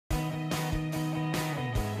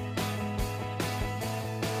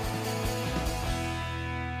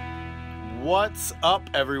What's up,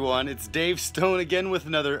 everyone? It's Dave Stone again with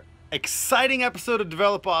another exciting episode of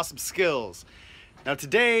Develop Awesome Skills. Now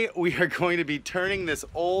today we are going to be turning this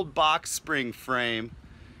old box spring frame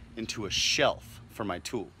into a shelf for my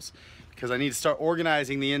tools, because I need to start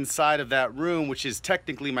organizing the inside of that room, which is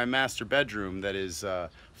technically my master bedroom that is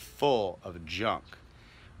full of junk.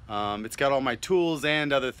 It's got all my tools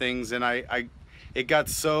and other things, and it got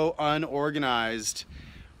so unorganized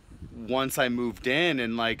once I moved in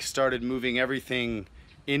and started moving everything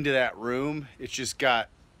into that room. It just got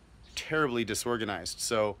terribly disorganized.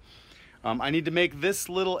 So I need to make this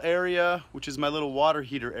little area, which is my little water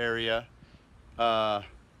heater area,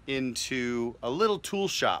 into a little tool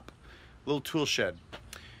shop, little tool shed.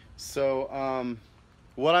 So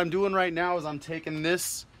what I'm doing right now is I'm taking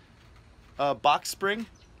this box spring.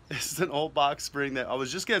 This is an old box spring that I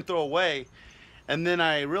was just gonna throw away, and then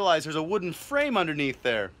I realized there's a wooden frame underneath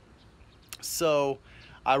there. So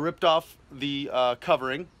I ripped off the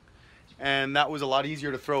covering, and that was a lot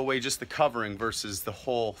easier to throw away, just the covering versus the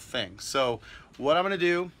whole thing. So what I'm gonna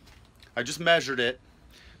do, I just measured it.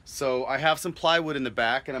 So I have some plywood in the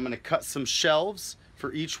back, and I'm gonna cut some shelves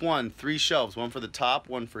for each one, 3 shelves, one for the top,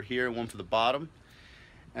 one for here, and one for the bottom.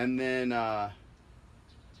 And then I'm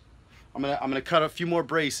gonna cut a few more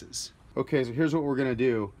braces. Okay, so here's what we're gonna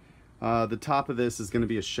do. The top of this is gonna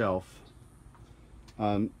be a shelf.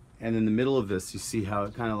 And in the middle of this, you see how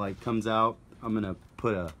it kind of comes out. I'm gonna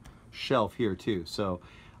put a shelf here too. So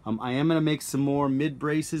I am gonna make some more mid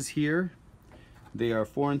braces here. They are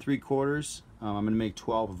 4 3/4. I'm gonna make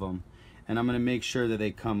 12 of them, and I'm gonna make sure that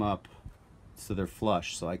they come up so they're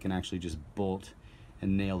flush, so I can actually just bolt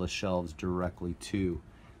and nail the shelves directly to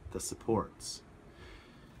the supports.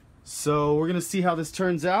 So we're gonna see how this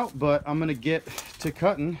turns out, but I'm gonna get to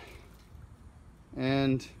cutting,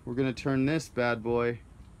 and we're gonna turn this bad boy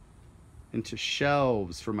into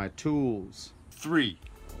shelves for my tools. 3,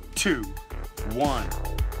 2, 1,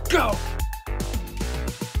 go!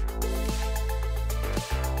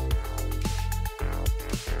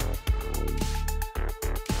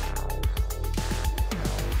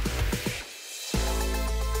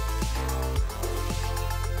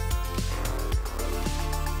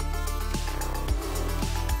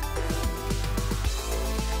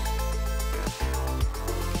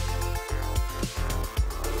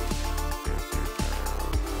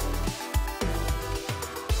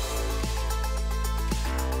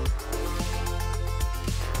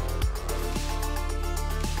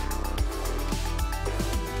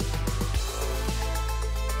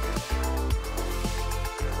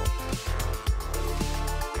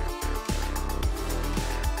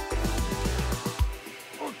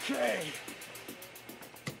 Okay.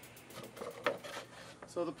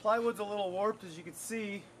 So the plywood's a little warped, as you can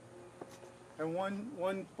see, and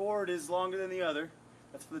one board is longer than the other.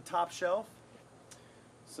 That's for the top shelf.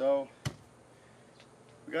 So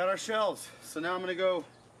we got our shelves. So now I'm gonna go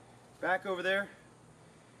back over there.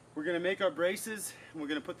 We're gonna make our braces, and we're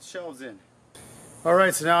gonna put the shelves in. All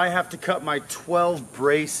right, so now I have to cut my 12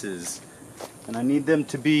 braces, and I need them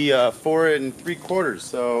to be 4 3/4.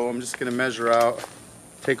 So I'm just gonna measure out.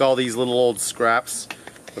 Take all these little old scraps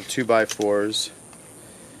of 2x4s,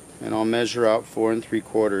 and I'll measure out 4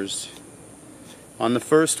 3/4 on the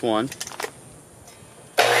first one.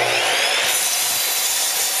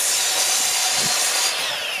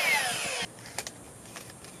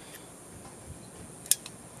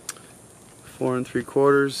 Four and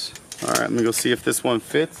 3/4. All right, I'm gonna go see if this one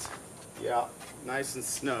fits. Yeah, nice and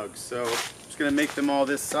snug. So I'm just gonna make them all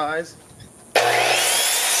this size.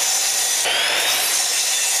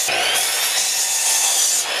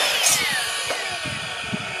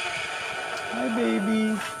 Hi,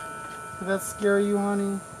 baby. Did that scare you,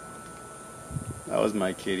 honey? That was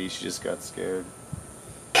my kitty. She just got scared.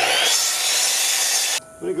 I'm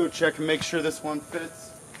gonna go check and make sure this one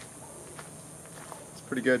fits. It's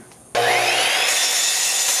pretty good.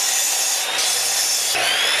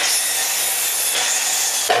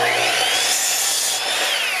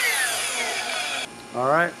 All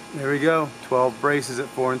right, there we go. 12 braces at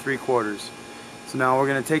 4 3/4. So now we're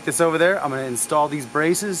gonna take this over there. I'm gonna install these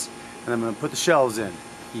braces, and I'm gonna put the shelves in.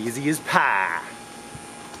 Easy as pie.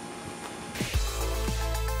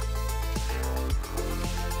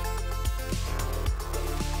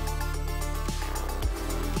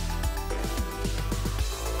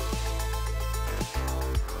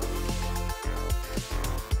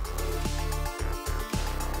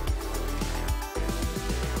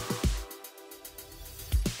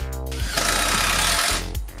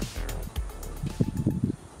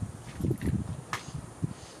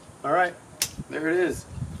 All right, there it is.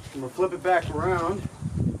 I'm gonna flip it back around.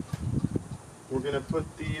 we're going to put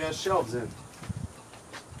the shelves in.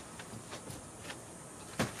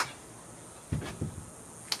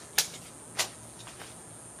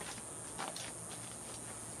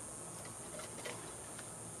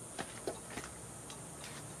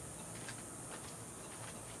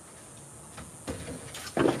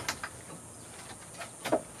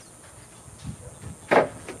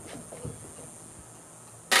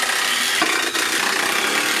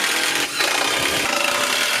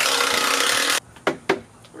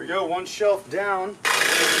 Go one shelf down.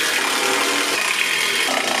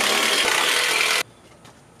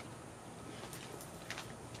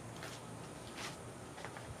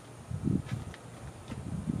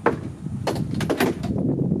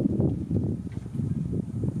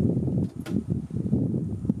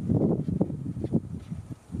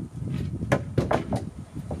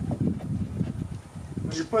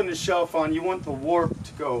 When you're putting a shelf on, you want the warp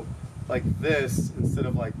to go like this instead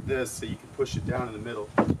of like this, so you can push it down in the middle.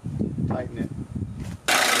 Tighten it.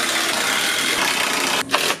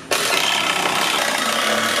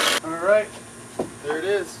 Alright, there it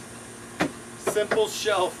is. Simple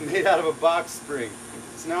shelf made out of a box spring.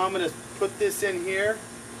 So now I'm going to put this in here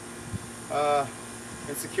and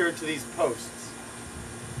secure it to these posts.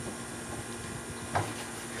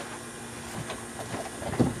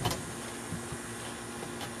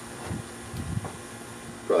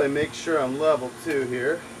 Probably make sure I'm level too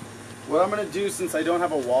here. What I'm going to do, since I don't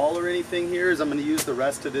have a wall or anything here, is I'm going to use the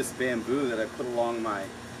rest of this bamboo that I put along my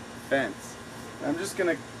fence. I'm just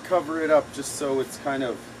going to cover it up just so it's kind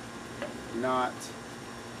of not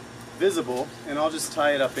visible, and I'll just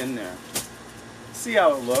tie it up in there. See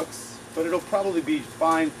how it looks, but it'll probably be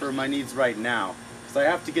fine for my needs right now, because I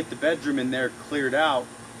have to get the bedroom in there cleared out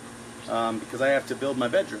because I have to build my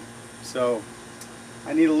bedroom. So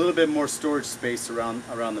I need a little bit more storage space around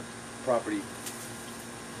the property.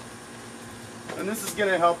 And this is going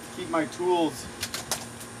to help keep my tools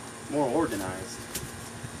more organized.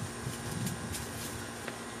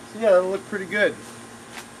 So yeah, that'll look pretty good.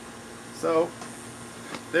 So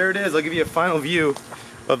there it is. I'll give you a final view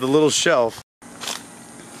of the little shelf.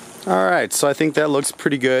 Alright, so I think that looks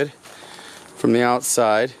pretty good from the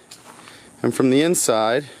outside. And from the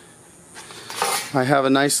inside, I have a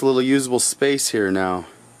nice little usable space here now.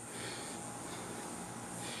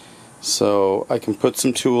 So I can put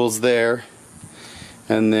some tools there.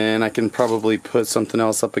 And then I can probably put something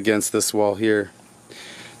else up against this wall here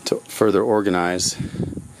to further organize.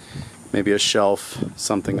 Maybe a shelf,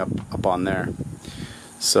 something up on there.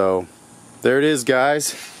 So there it is,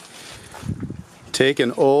 guys. Take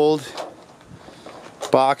an old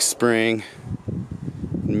box spring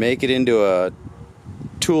and make it into a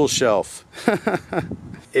tool shelf.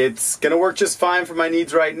 It's gonna work just fine for my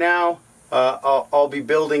needs right now. I'll be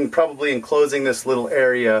building, probably enclosing this little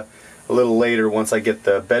area a little later once I get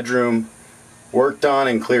the bedroom worked on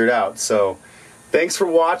and cleared out. So thanks for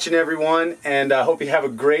watching, everyone, and I hope you have a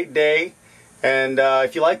great day. And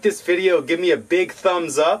if you like this video, give me a big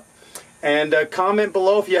thumbs up, and comment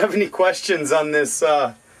below if you have any questions on this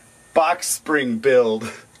box spring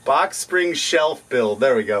build. Box spring shelf build.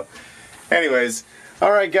 There we go. Anyways,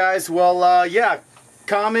 alright guys, well yeah,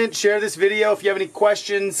 comment, share this video. If you have any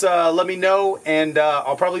questions, let me know, and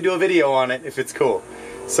I'll probably do a video on it if it's cool.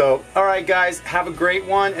 So, alright guys, have a great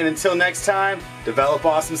one, and until next time, develop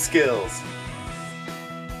awesome skills.